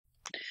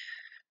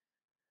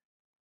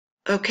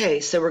Okay,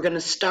 so we're going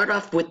to start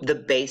off with the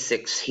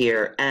basics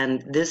here,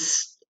 and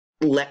this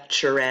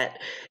lecturette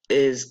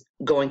is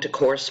going to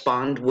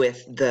correspond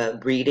with the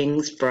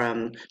readings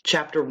from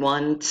Chapter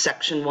 1,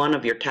 Section 1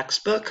 of your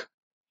textbook,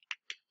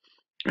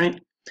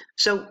 right?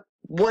 So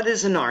what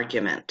is an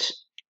argument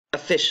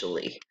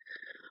officially?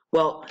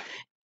 Well,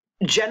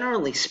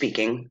 generally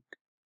speaking,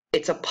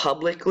 it's a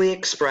publicly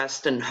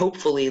expressed and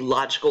hopefully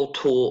logical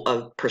tool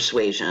of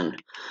persuasion,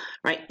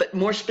 right? But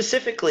more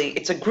specifically,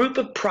 it's a group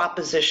of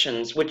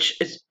propositions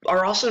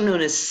are also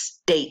known as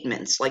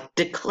statements, like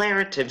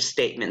declarative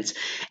statements.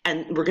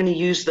 And we're going to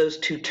use those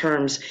two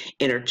terms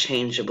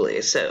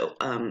interchangeably. So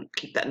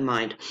keep that in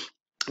mind.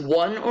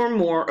 One or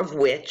more of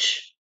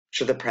which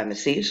are the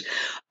premises,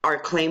 are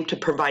claimed to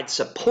provide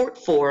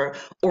support for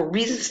or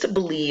reasons to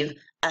believe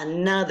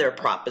another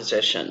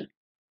proposition,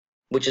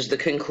 which is the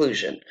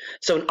conclusion.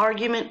 So an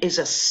argument is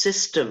a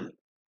system,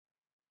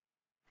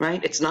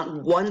 right? It's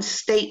not one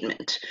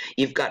statement.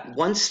 You've got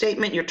one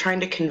statement you're trying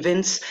to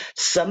convince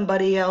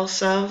somebody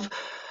else of,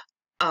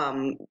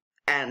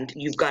 and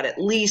you've got at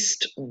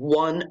least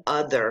one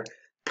other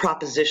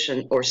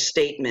proposition or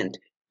statement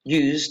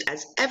used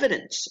as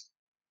evidence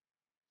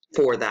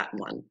for that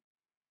one,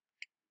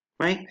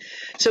 right?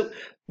 So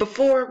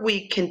before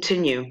we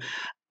continue,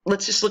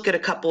 let's just look at a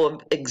couple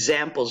of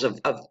examples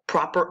of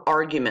proper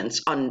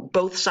arguments on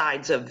both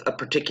sides of a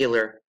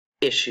particular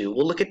issue.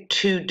 We'll look at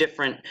two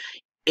different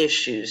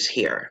issues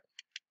here,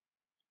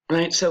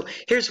 right? So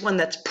here's one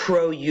that's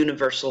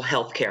pro-universal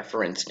healthcare,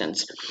 for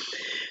instance.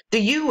 The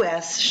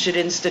U.S. should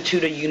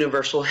institute a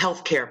universal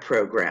healthcare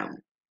program.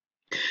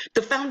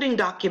 The founding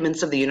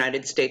documents of the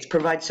United States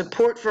provide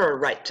support for a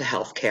right to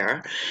health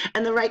care,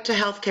 and the right to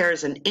health care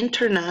is an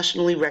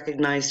internationally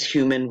recognized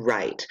human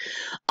right.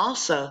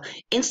 Also,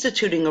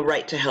 instituting a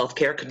right to health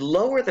care could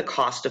lower the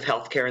cost of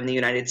health care in the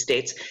United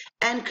States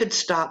and could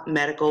stop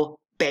medical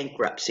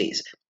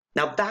bankruptcies.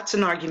 Now, that's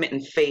an argument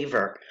in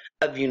favor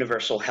of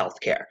universal health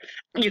care.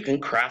 You can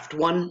craft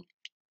one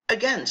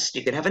against.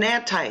 You can have an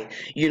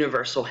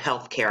anti-universal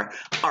health care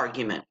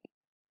argument.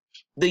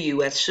 The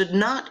U.S. should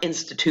not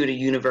institute a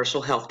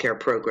universal health care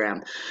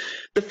program.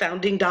 The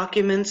founding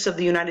documents of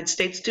the United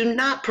States do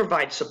not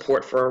provide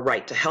support for a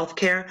right to health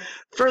care.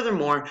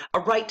 Furthermore,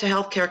 a right to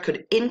health care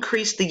could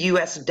increase the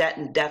U.S. debt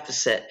and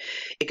deficit.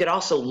 It could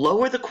also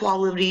lower the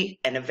quality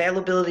and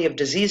availability of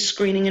disease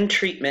screening and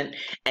treatment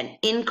and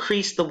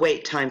increase the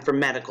wait time for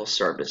medical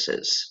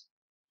services,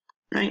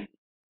 right?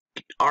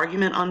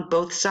 Argument on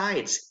both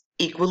sides,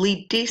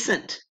 equally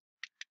decent.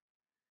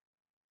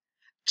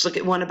 Let's look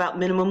at one about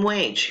minimum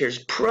wage.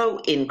 Here's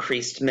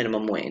pro-increased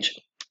minimum wage.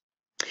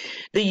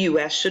 The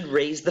U.S. should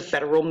raise the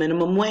federal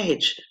minimum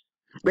wage.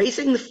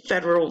 Raising the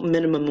federal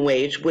minimum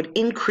wage would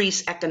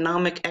increase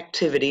economic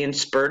activity and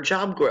spur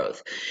job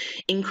growth.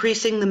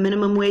 Increasing the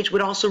minimum wage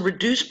would also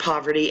reduce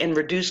poverty and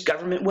reduce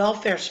government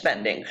welfare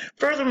spending.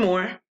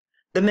 Furthermore,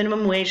 the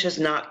minimum wage has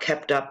not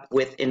kept up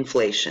with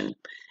inflation.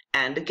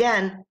 And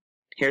again,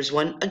 here's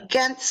one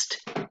against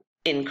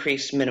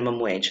increased minimum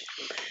wage.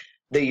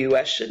 The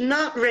U.S. should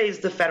not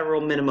raise the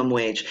federal minimum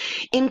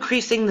wage.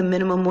 Increasing the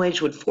minimum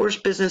wage would force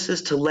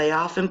businesses to lay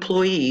off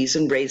employees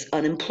and raise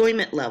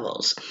unemployment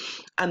levels.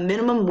 A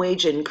minimum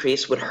wage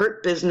increase would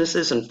hurt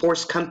businesses and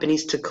force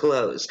companies to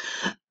close.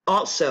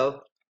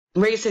 Also,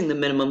 raising the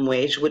minimum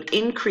wage would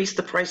increase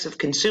the price of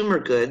consumer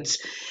goods,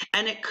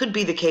 and it could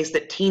be the case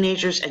that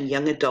teenagers and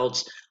young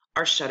adults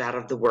are shut out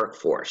of the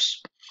workforce.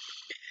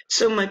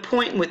 So my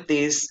point with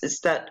these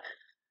is that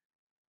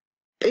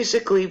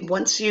basically,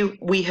 once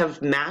we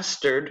have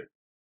mastered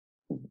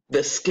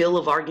the skill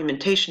of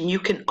argumentation, you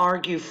can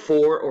argue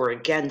for or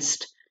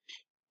against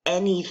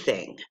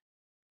anything,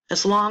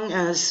 as long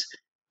as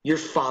you're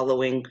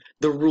following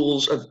the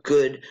rules of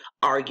good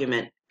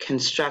argument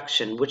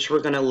construction, which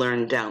we're going to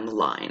learn down the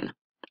line.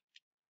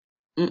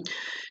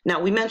 Now,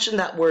 we mentioned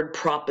that word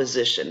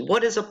proposition.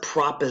 What is a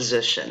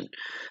proposition?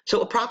 So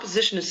a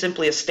proposition is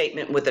simply a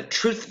statement with a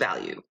truth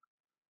value.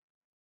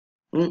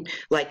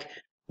 Like,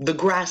 the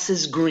grass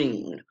is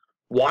green,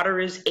 water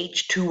is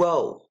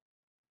H2O,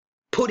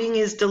 pudding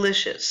is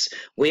delicious,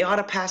 we ought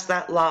to pass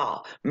that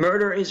law,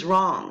 murder is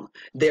wrong,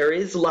 there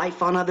is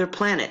life on other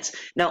planets.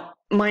 Now,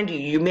 mind you,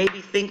 you may be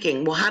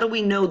thinking, well, how do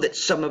we know that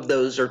some of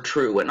those are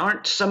true? And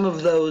aren't some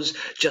of those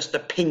just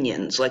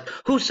opinions? Like,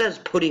 who says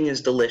pudding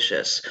is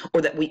delicious? Or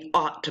that we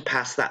ought to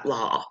pass that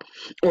law?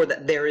 Or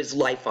that there is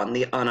life on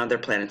other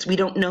planets? We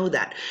don't know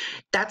that.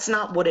 That's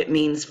not what it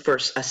means for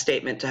a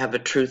statement to have a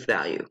truth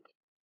value.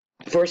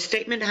 For a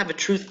statement to have a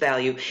truth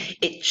value,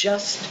 it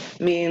just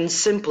means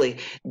simply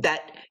that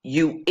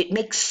it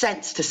makes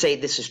sense to say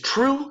this is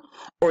true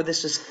or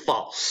this is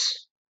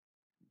false.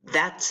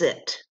 That's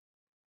it.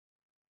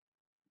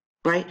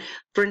 Right?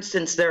 For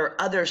instance, there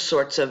are other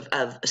sorts of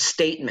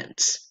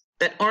statements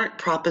that aren't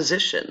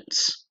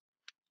propositions.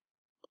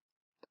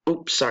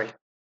 Oops, sorry.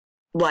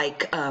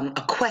 Like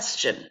a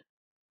question.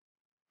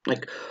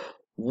 Like,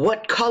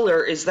 what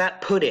color is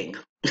that pudding?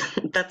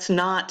 That's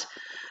not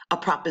a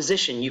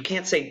proposition. You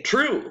can't say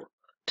true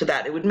to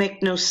that. It would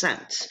make no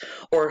sense.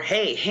 Or,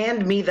 hey,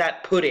 hand me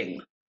that pudding.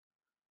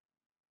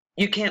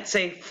 You can't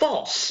say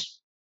false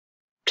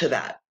to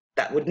that.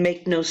 That would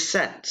make no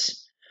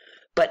sense.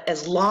 But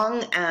as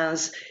long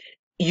as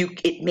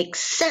it makes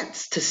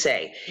sense to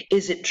say,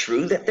 is it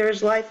true that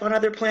there's life on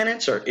other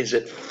planets, or is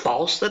it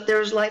false that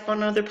there's life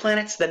on other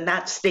planets? Then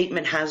that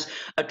statement has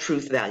a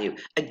truth value.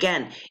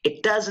 Again,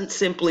 it doesn't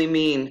simply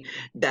mean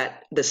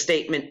that the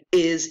statement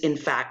is in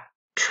fact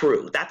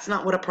true. That's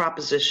not what a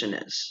proposition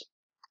is,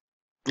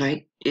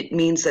 right? It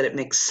means that it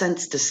makes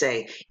sense to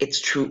say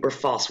it's true or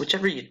false,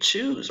 whichever you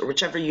choose, or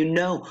whichever you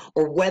know,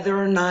 or whether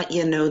or not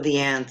you know the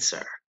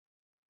answer.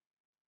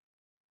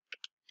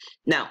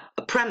 Now,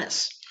 a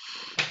premise.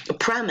 A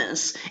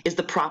premise is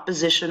the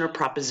proposition or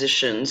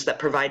propositions that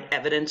provide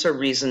evidence or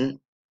reason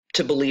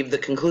to believe the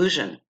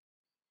conclusion,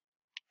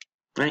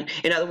 right?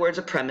 In other words,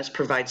 a premise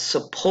provides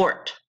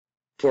support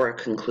for a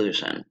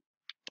conclusion.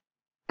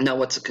 Now,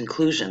 what's a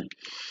conclusion?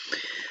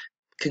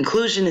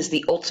 Conclusion is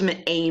the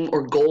ultimate aim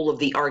or goal of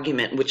the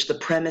argument which the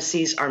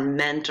premises are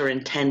meant or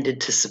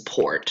intended to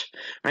support,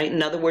 right?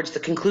 In other words, the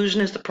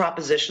conclusion is the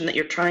proposition that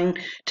you're trying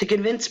to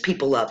convince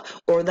people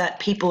of, or that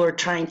people are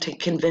trying to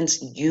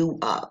convince you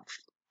of,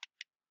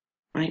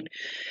 right?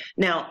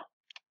 Now,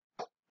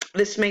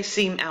 this may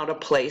seem out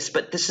of place,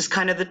 but this is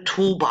kind of the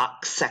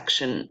toolbox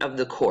section of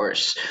the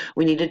course.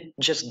 We need to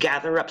just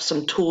gather up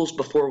some tools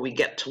before we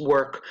get to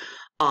work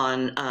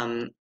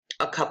on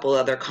a couple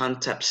other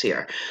concepts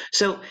here.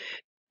 So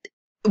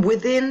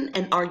within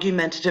an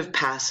argumentative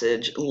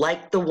passage,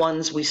 like the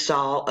ones we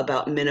saw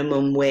about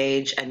minimum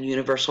wage and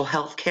universal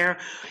health care,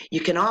 you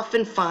can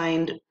often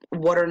find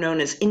what are known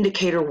as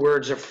indicator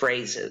words or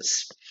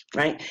phrases,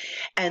 right?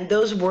 And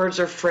those words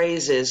or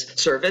phrases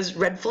serve as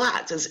red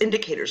flags, as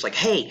indicators, like,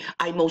 hey,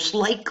 I most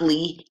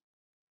likely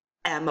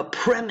am a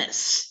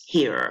premise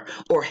here,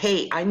 or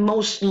hey, I'm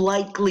most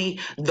likely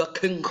the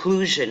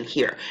conclusion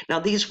here. Now,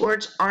 these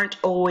words aren't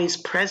always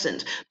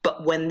present,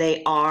 but when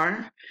they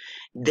are,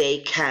 they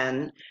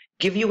can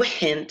give you a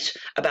hint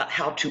about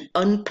how to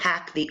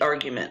unpack the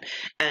argument.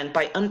 And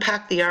by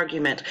unpack the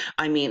argument,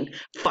 I mean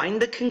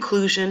find the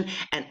conclusion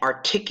and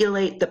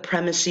articulate the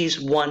premises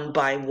one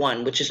by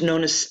one, which is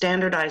known as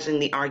standardizing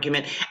the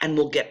argument, and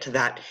we'll get to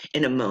that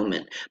in a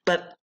moment.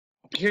 But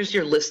here's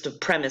your list of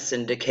premise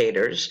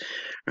indicators,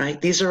 right?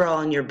 These are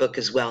all in your book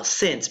as well,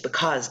 since,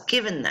 because,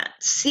 given that,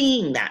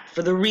 seeing that,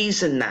 for the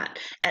reason that,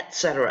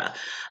 etc.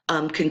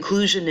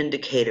 Conclusion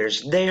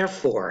indicators,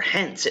 therefore,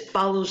 hence, it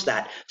follows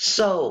that,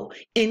 so,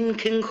 in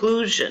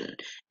conclusion,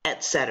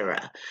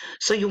 etc.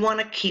 So you want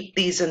to keep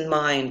these in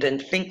mind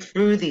and think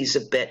through these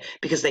a bit,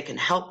 because they can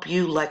help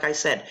you, like I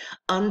said,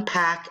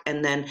 unpack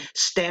and then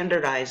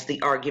standardize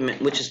the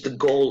argument, which is the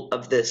goal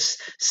of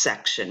this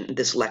section,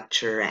 this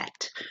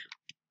lecturette.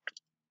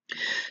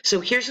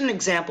 So here's an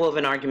example of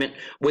an argument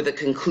with a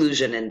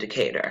conclusion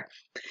indicator.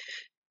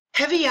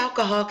 Heavy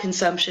alcohol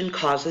consumption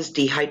causes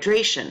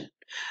dehydration.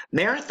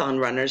 Marathon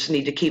runners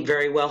need to keep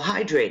very well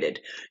hydrated.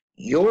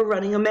 You're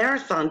running a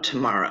marathon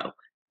tomorrow.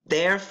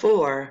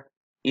 Therefore,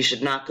 you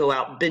should not go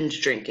out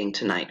binge drinking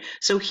tonight.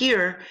 So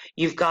here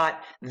you've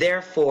got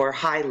therefore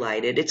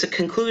highlighted. It's a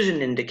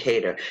conclusion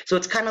indicator. So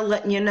it's kind of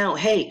letting you know,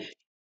 hey,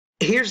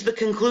 here's the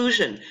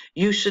conclusion.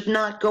 You should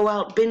not go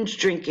out binge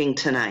drinking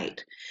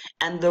tonight.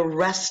 And the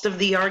rest of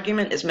the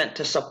argument is meant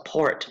to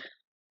support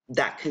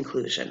that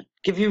conclusion,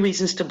 give you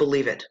reasons to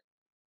believe it.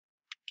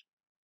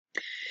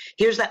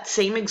 Here's that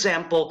same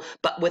example,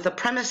 but with a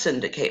premise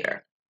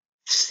indicator.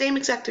 Same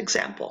exact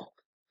example.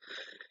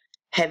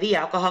 Heavy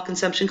alcohol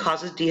consumption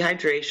causes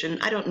dehydration.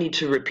 I don't need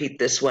to repeat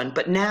this one,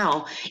 but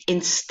now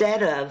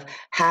instead of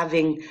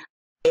having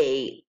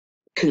a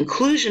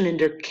conclusion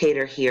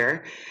indicator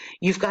here,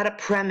 you've got a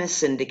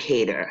premise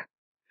indicator.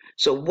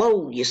 So,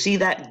 whoa, you see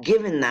that,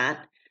 given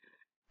that,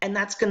 and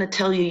that's going to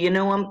tell you, you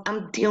know,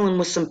 I'm dealing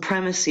with some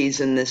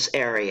premises in this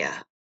area,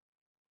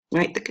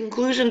 right? The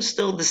conclusion's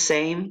still the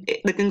same.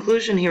 The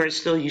conclusion here is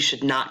still you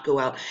should not go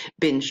out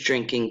binge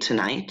drinking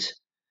tonight,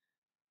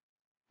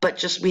 but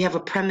just we have a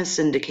premise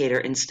indicator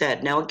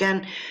instead. Now,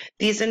 again,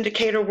 these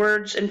indicator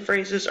words and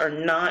phrases are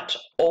not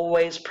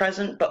always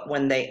present, but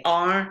when they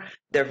are,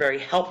 they're very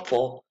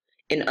helpful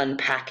in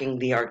unpacking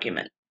the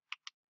argument.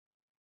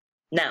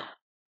 Now,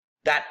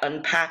 that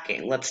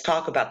unpacking, let's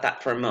talk about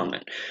that for a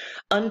moment.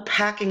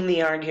 Unpacking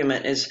the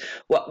argument is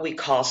what we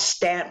call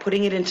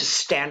putting it into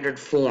standard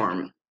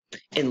form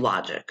in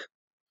logic.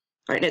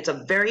 Right? And it's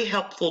a very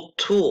helpful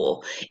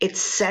tool. It's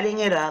setting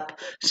it up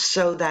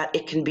so that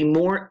it can be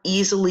more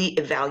easily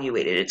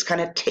evaluated. It's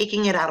kind of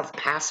taking it out of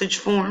passage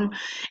form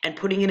and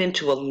putting it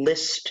into a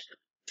list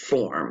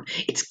form.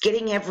 It's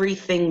getting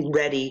everything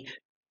ready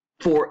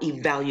for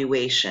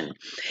evaluation.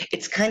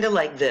 It's kind of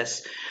like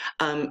this.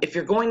 If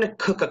you're going to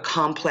cook a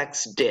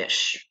complex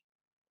dish,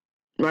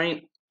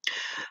 right,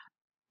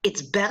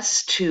 it's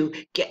best to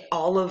get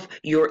all of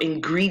your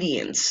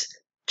ingredients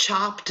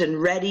chopped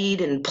and readied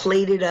and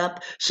plated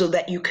up so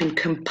that you can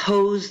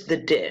compose the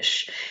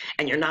dish,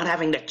 and you're not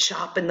having to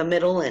chop in the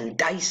middle and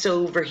dice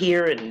over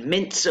here and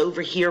mince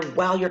over here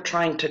while you're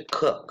trying to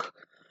cook,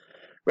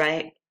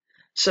 right?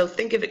 So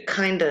think of it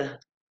kind of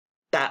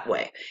that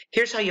way.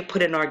 Here's how you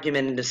put an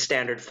argument into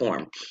standard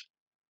form.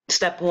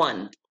 Step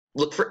 1,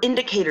 look for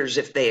indicators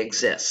if they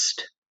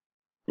exist,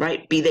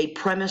 right? Be they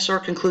premise or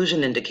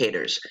conclusion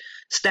indicators.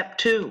 Step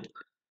 2,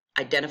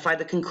 identify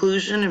the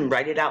conclusion and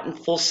write it out in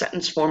full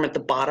sentence form at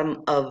the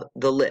bottom of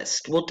the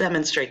list. We'll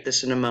demonstrate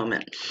this in a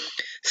moment.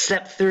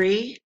 Step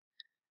 3,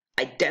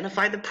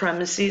 identify the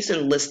premises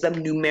and list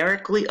them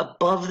numerically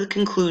above the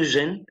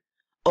conclusion,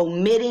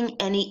 omitting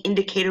any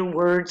indicator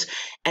words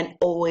and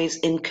always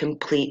in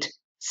complete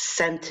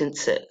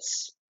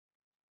sentences.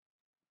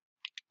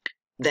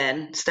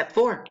 Then, step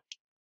 4,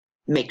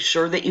 make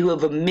sure that you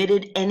have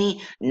omitted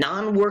any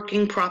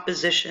non-working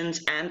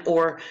propositions and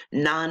or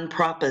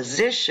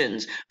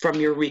non-propositions from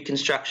your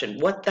reconstruction.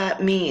 What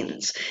that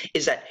means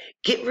is that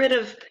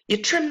you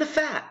trim the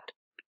fat.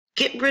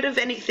 Get rid of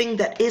anything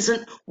that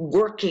isn't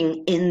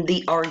working in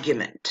the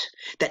argument,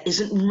 that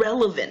isn't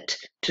relevant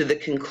to the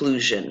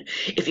conclusion.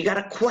 If you got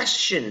a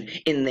question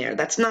in there,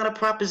 that's not a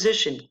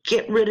proposition,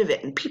 get rid of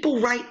it. And people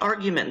write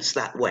arguments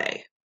that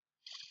way.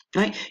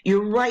 Right?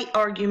 You write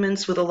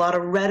arguments with a lot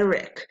of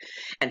rhetoric,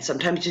 and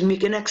sometimes you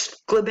make an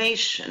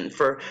exclamation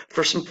for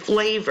some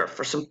flavor,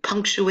 for some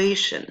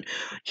punctuation.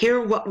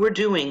 Here, what we're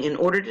doing in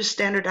order to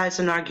standardize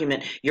an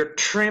argument, you're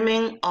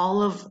trimming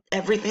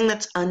everything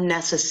that's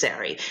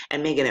unnecessary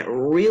and making it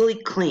really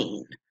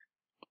clean.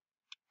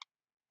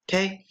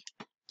 Okay?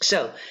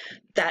 So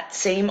that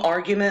same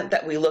argument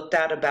that we looked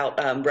at about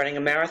running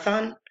a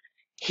marathon,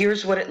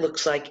 here's what it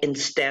looks like in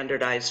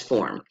standardized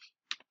form.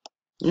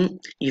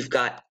 You've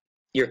got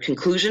your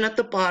conclusion at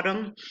the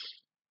bottom,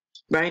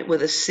 right,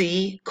 with a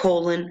C,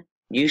 colon,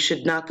 you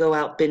should not go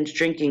out binge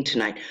drinking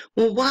tonight.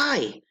 Well,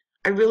 why?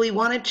 I really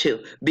wanted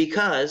to.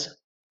 Because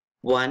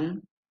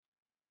 1,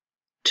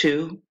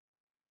 2,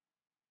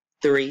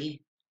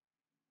 3,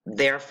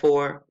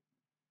 therefore,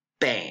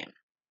 bam.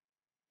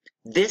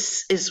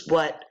 This is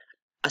what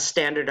a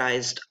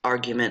standardized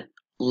argument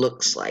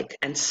looks like,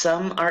 and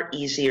some are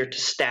easier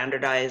to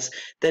standardize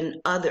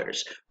than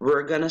others.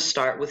 We're going to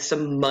start with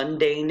some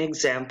mundane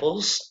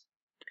examples,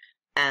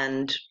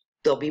 and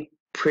they'll be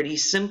pretty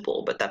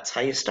simple, but that's how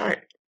you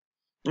start.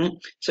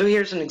 So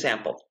here's an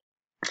example.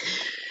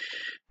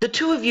 The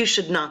two of you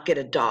should not get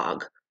a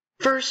dog.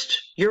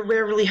 First, you're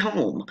rarely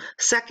home.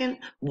 Second,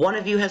 one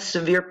of you has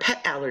severe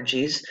pet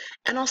allergies.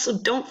 And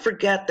also, don't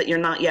forget that you're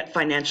not yet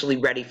financially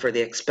ready for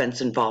the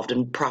expense involved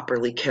in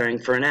properly caring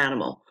for an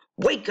animal.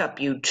 Wake up,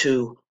 you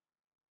two.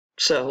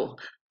 So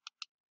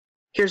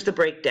here's the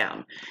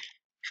breakdown.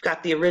 You've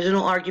got the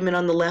original argument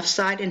on the left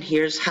side, and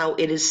here's how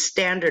it is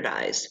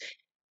standardized.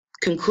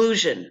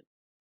 Conclusion.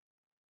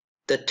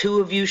 The two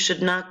of you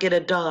should not get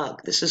a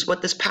dog. This is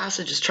what this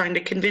passage is trying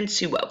to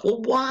convince you of.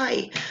 Well,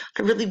 why?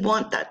 I really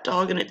want that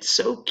dog, and it's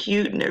so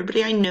cute, and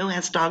everybody I know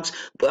has dogs.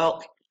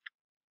 Well,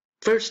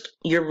 first,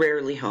 you're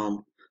rarely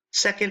home.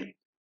 Second,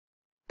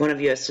 one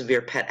of you has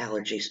severe pet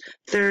allergies.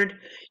 Third,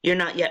 you're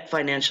not yet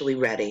financially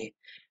ready.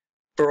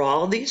 For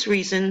all these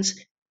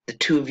reasons, the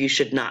two of you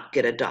should not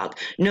get a dog.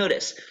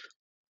 Notice,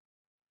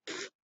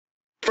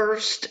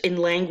 first in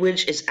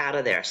language is out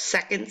of there.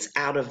 Second's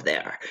out of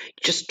there.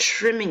 Just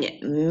trimming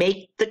it.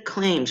 Make the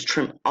claims.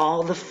 Trim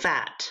all the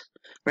fat.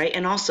 Right?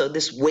 And also,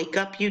 this wake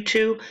up, you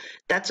two,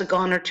 that's a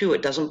goner too.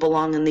 It doesn't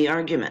belong in the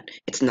argument.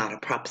 It's not a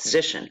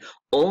proposition.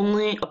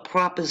 Only a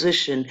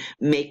proposition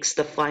makes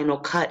the final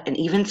cut, and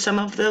even some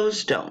of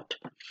those don't.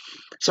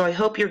 So I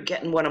hope you're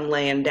getting what I'm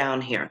laying down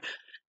here.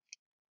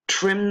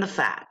 Trim the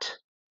fat.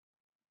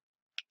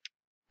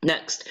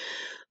 Next,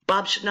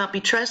 Bob should not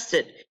be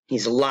trusted.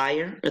 He's a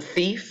liar, a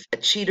thief, a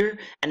cheater,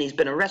 and he's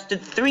been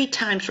arrested 3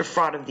 times for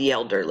fraud of the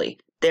elderly.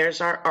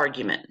 There's our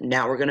argument.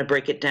 Now we're going to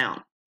break it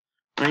down.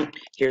 Right?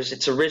 Here's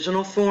its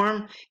original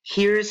form.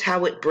 Here's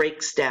how it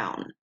breaks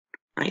down.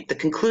 Right? The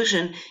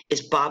conclusion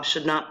is Bob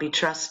should not be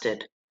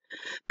trusted.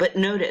 But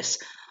notice,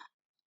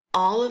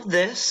 all of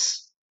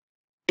this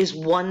is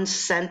one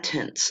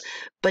sentence,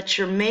 but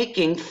you're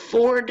making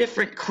 4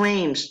 different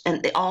claims,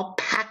 and they all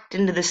packed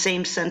into the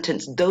same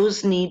sentence.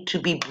 Those need to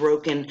be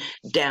broken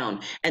down,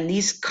 and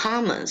these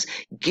commas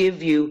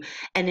give you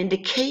an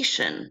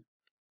indication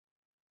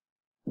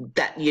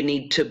that you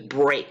need to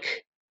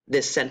break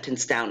this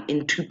sentence down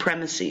into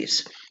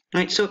premises.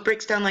 Right? So it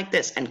breaks down like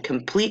this, and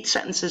complete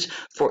sentences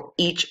for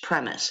each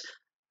premise.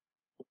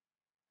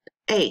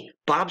 A,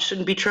 Bob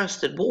shouldn't be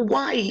trusted. Well,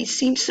 why? He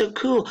seems so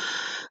cool.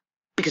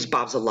 Because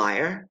Bob's a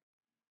liar.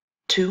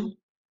 2,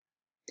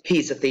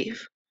 he's a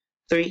thief.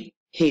 3,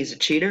 he's a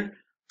cheater.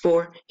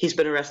 4, he's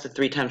been arrested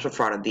 3 times for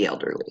fraud of the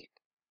elderly.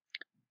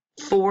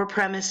 4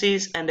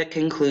 premises and a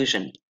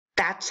conclusion.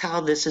 That's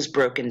how this is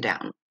broken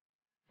down.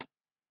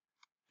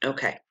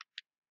 Okay.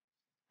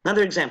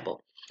 Another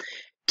example.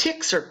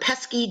 Ticks are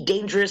pesky,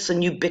 dangerous,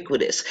 and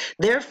ubiquitous.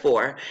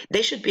 Therefore,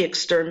 they should be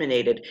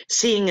exterminated,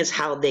 seeing as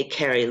how they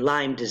carry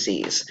Lyme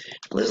disease.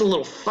 Well, this is a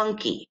little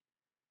funky,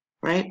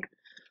 right?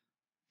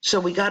 So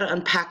we got to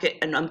unpack it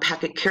and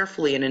unpack it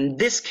carefully. And in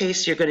this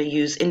case, you're going to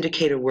use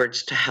indicator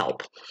words to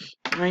help,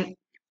 right?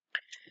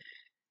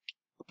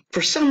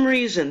 For some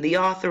reason, the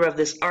author of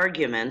this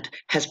argument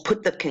has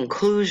put the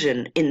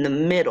conclusion in the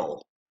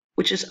middle,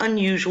 which is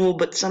unusual,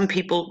 but some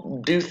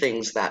people do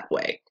things that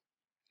way.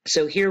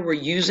 So here we're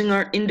using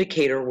our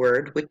indicator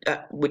word,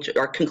 which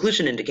our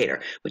conclusion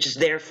indicator, which is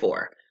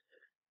therefore.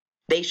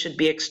 They should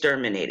be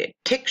exterminated.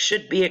 Ticks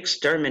should be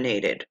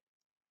exterminated.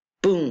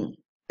 Boom.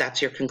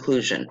 That's your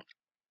conclusion.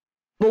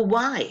 Well,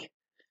 why?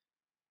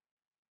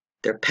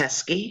 They're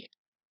pesky.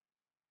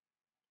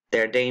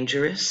 They're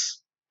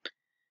dangerous.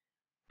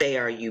 They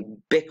are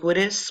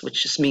ubiquitous,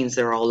 which just means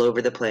they're all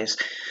over the place.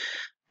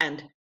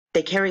 And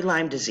they carry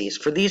Lyme disease.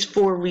 For these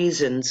 4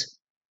 reasons,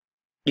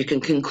 you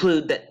can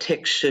conclude that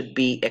ticks should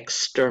be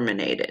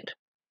exterminated.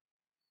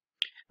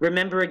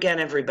 Remember again,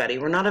 everybody,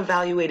 we're not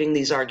evaluating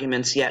these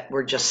arguments yet.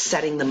 We're just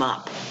setting them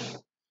up,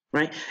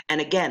 right? And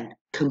again,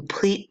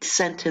 complete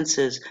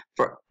sentences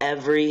for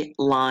every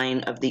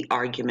line of the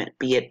argument,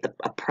 be it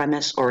a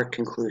premise or a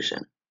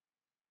conclusion.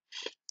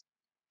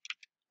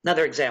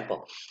 Another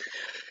example.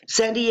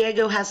 San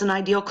Diego has an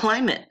ideal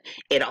climate.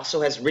 It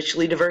also has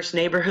richly diverse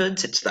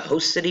neighborhoods. It's the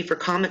host city for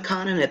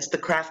Comic-Con, and it's the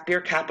craft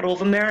beer capital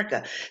of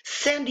America.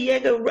 San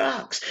Diego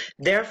rocks.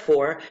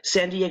 Therefore,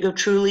 San Diego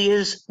truly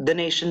is the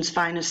nation's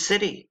finest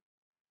city.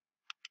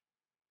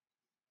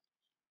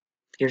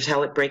 Here's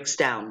how it breaks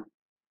down.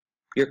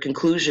 Your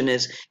conclusion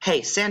is,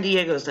 hey, San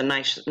Diego is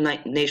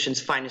the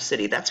nation's finest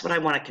city. That's what I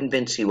want to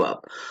convince you of.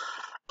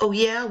 Oh,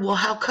 yeah? Well,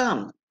 how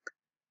come?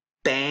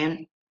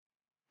 Bam,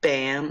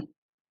 bam,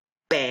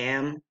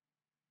 bam,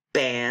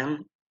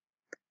 bam.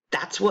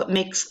 That's what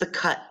makes the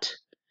cut,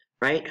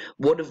 right?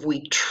 What have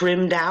we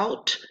trimmed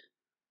out?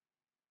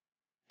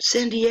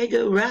 San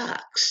Diego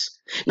rocks.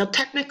 Now,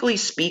 technically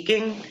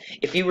speaking,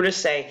 if you were to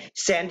say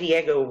San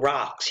Diego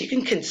rocks, you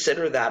can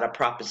consider that a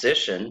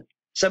proposition.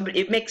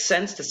 It makes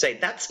sense to say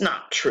that's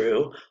not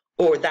true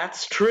or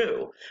that's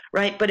true,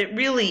 right? But it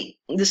really,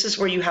 this is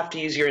where you have to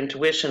use your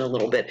intuition a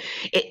little bit.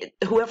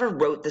 Whoever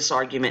wrote this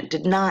argument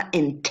did not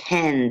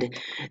intend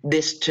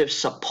this to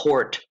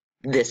support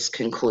this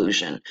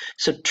conclusion.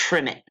 So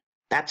trim it.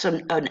 That's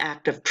an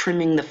act of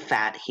trimming the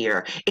fat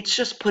here. It's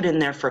just put in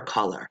there for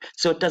color,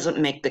 so it doesn't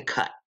make the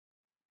cut.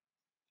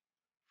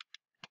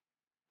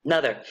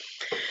 Another.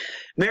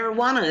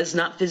 Marijuana is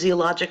not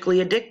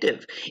physiologically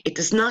addictive. It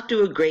does not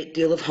do a great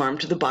deal of harm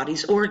to the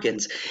body's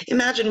organs.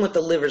 Imagine what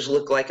the livers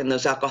look like in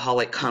those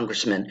alcoholic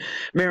congressmen.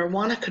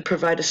 Marijuana could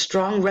provide a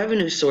strong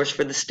revenue source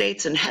for the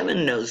states, and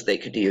heaven knows they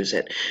could use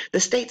it.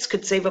 The states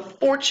could save a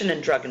fortune in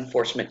drug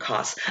enforcement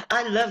costs.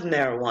 I love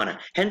marijuana,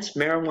 hence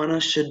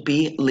marijuana should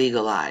be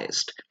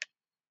legalized.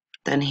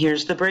 Then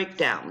here's the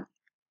breakdown.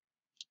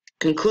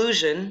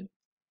 Conclusion,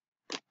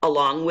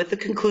 along with the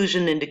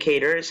conclusion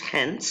indicators,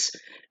 hence,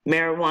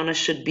 marijuana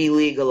should be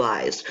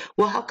legalized.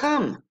 Well, how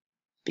come?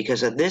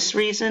 Because of this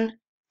reason,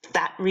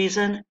 that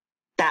reason,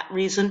 that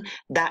reason,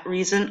 that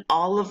reason,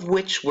 all of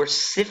which were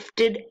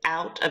sifted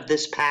out of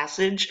this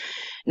passage.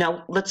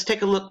 Now, let's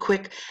take a look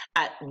quick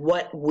at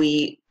what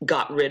we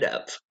got rid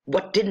of.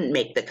 What didn't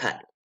make the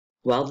cut?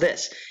 Well,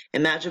 this.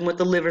 Imagine what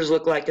the livers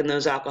look like in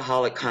those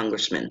alcoholic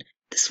congressmen.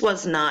 This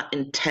was not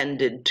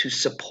intended to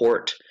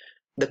support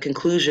the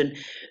conclusion,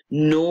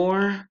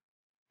 nor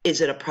is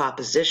it a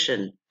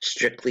proposition,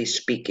 strictly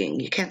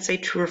speaking. You can't say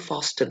true or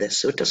false to this,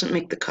 so it doesn't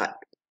make the cut.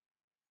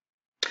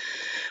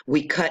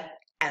 We cut,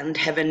 and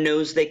heaven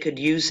knows they could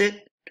use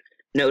it.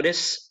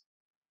 Notice,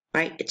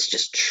 right? It's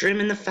just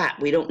trimming the fat.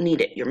 We don't need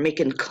it. You're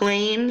making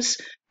claims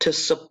to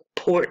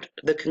support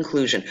the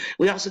conclusion.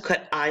 We also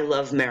cut, I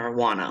love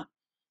marijuana,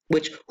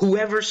 which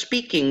whoever's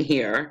speaking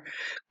here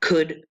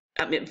could,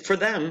 I mean, for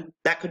them,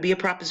 that could be a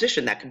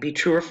proposition. That could be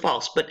true or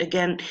false. But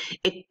again,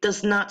 it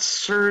does not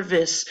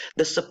service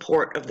the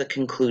support of the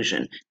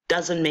conclusion.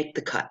 Doesn't make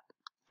the cut.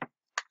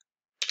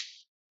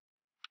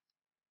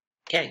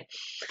 Okay.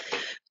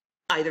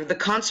 Either the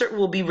concert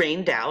will be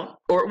rained out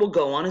or it will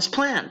go on as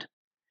planned.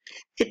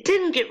 It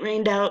didn't get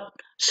rained out,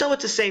 so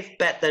it's a safe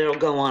bet that it'll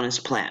go on as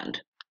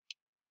planned.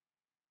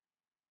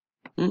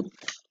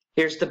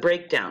 Here's the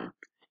breakdown.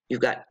 You've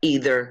got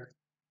either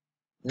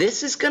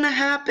this is going to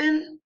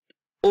happen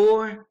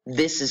or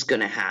this is going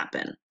to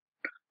happen.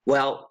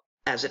 Well,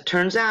 as it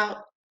turns out,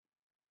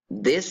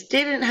 this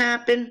didn't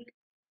happen.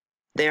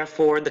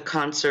 Therefore, the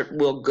concert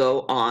will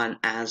go on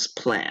as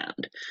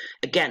planned.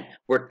 Again,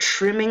 we're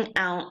trimming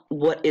out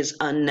what is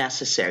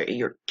unnecessary.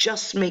 You're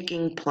just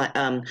making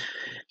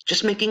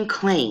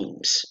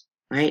claims,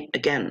 right?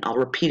 Again, I'll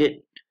repeat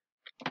it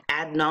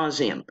ad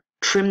nauseum.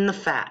 Trim the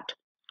fat.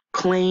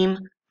 Claim,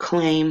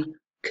 claim,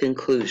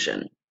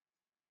 conclusion.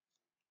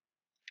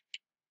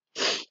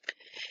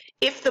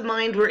 If the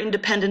mind were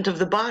independent of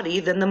the body,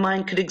 then the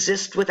mind could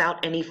exist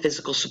without any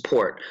physical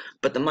support.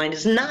 But the mind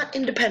is not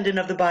independent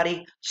of the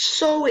body,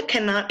 so it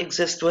cannot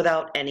exist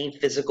without any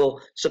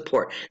physical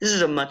support. This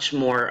is a much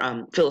more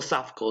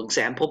philosophical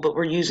example, but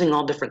we're using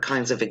all different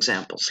kinds of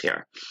examples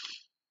here.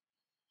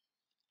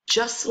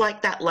 Just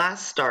like that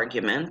last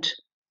argument,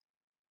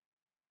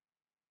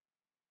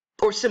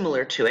 or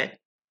similar to it,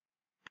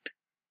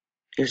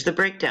 here's the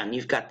breakdown.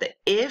 You've got the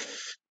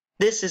if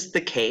this is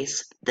the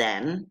case,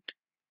 then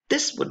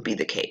this would be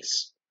the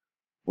case.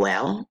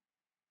 Well,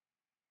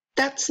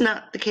 that's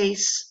not the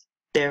case,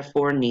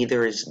 therefore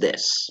neither is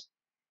this,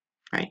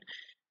 right?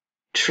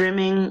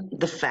 Trimming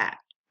the fat.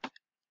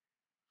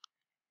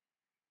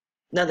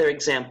 Another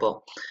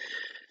example.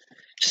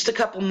 Just a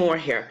couple more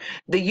here.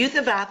 The youth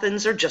of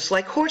Athens are just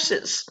like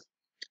horses.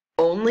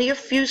 Only a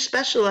few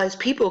specialized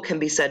people can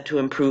be said to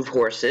improve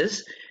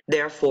horses.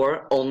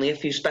 Therefore, only a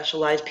few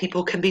specialized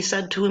people can be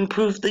said to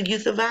improve the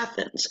youth of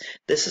Athens.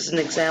 This is an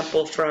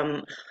example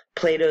from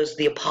Plato's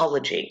The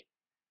Apology.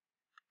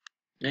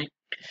 Right?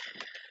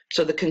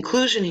 So the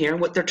conclusion here,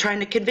 what they're trying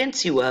to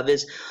convince you of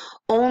is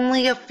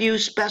only a few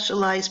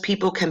specialized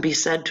people can be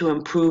said to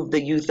improve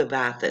the youth of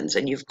Athens.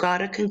 And you've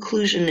got a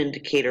conclusion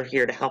indicator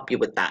here to help you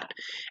with that.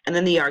 And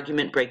then the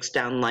argument breaks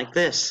down like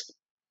this.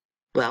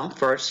 Well,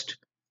 first,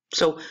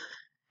 so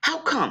how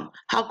come?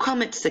 How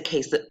come it's the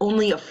case that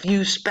only a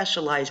few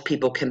specialized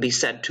people can be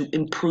said to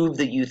improve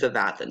the youth of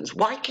Athens?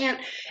 Why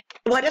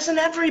doesn't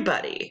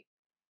everybody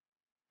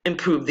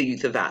improve the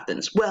youth of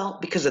Athens? Well,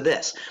 because of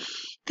this.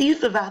 The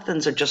youth of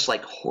Athens are just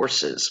like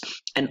horses,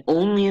 and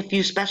only a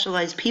few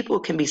specialized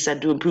people can be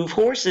said to improve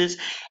horses.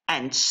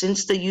 And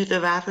since the youth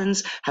of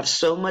Athens have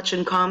so much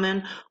in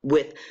common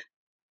with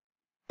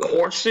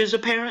horses,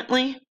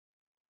 apparently,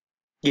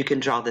 you can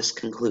draw this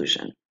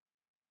conclusion.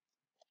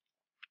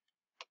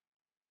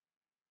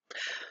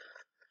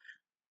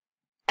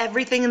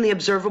 Everything in the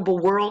observable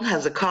world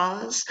has a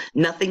cause.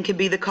 Nothing can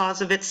be the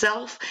cause of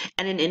itself,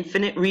 and an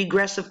infinite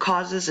regress of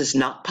causes is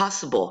not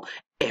possible.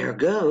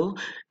 Ergo,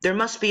 there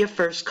must be a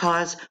first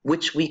cause,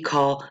 which we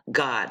call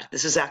God.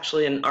 This is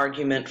actually an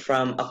argument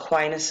from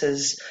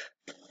Aquinas's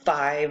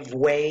 5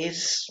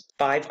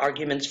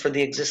 arguments for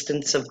the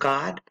existence of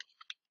God.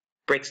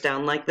 Breaks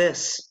down like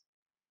this.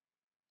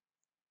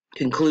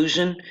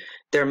 Conclusion,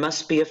 there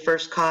must be a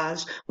first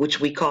cause,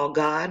 which we call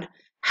God.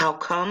 How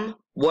come?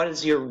 What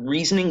is your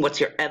reasoning? What's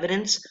your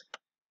evidence?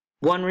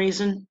 1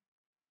 reason,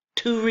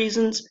 2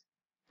 reasons,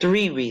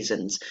 3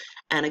 reasons.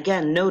 And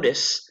again,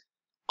 notice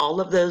all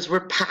of those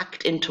were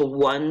packed into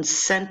one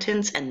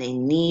sentence, and they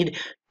need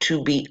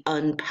to be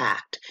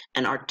unpacked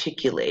and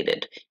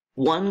articulated.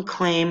 1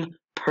 claim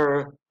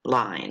per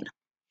line.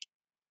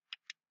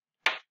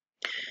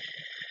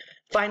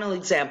 Final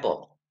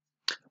example.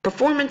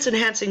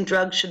 Performance-enhancing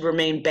drugs should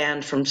remain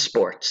banned from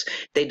sports.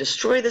 They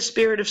destroy the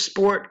spirit of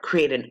sport,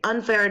 create an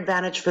unfair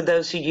advantage for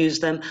those who use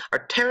them,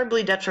 are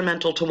terribly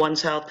detrimental to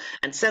one's health,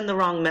 and send the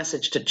wrong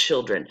message to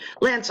children.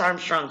 Lance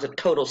Armstrong's a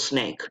total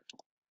snake.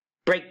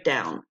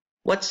 Breakdown.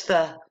 What's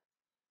the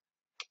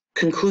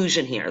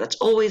conclusion here? That's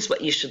always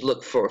what you should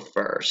look for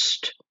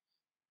first.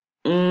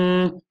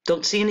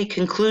 Don't see any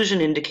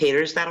conclusion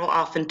indicators. That'll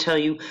often tell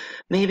you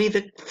maybe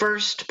the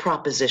first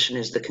proposition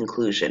is the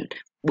conclusion,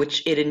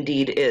 which it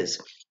indeed is.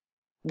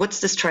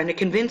 What's this trying to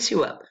convince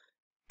you of?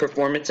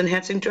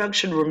 Performance-enhancing drugs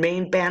should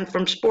remain banned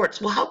from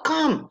sports. Well, how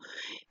come?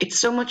 It's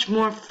so much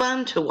more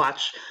fun to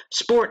watch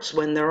sports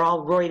when they're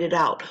all roided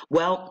out.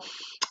 Well,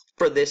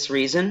 for this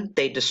reason,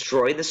 they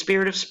destroy the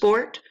spirit of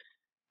sport.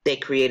 They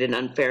create an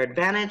unfair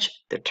advantage.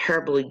 They're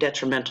terribly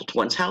detrimental to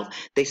one's health.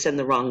 They send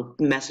the wrong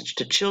message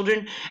to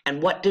children.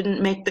 And what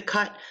didn't make the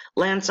cut?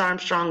 Lance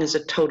Armstrong is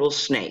a total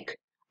snake.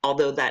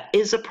 Although that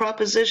is a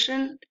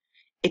proposition,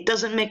 it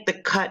doesn't make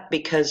the cut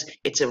because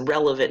it's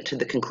irrelevant to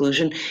the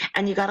conclusion.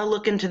 And you got to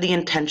look into the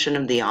intention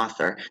of the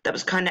author. That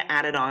was kind of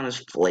added on as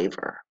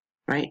flavor,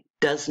 right?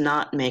 Does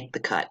not make the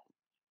cut.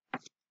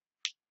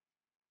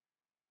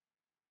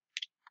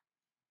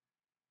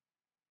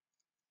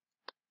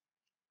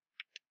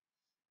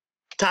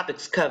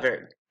 Topics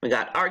covered. We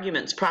got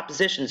arguments,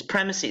 propositions,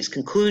 premises,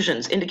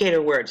 conclusions,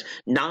 indicator words,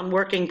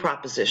 non-working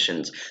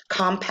propositions,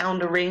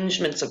 compound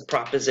arrangements of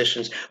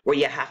propositions where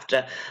you have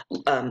to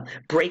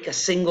break a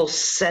single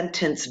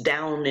sentence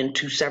down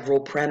into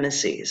several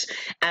premises,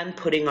 and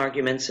putting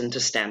arguments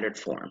into standard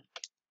form.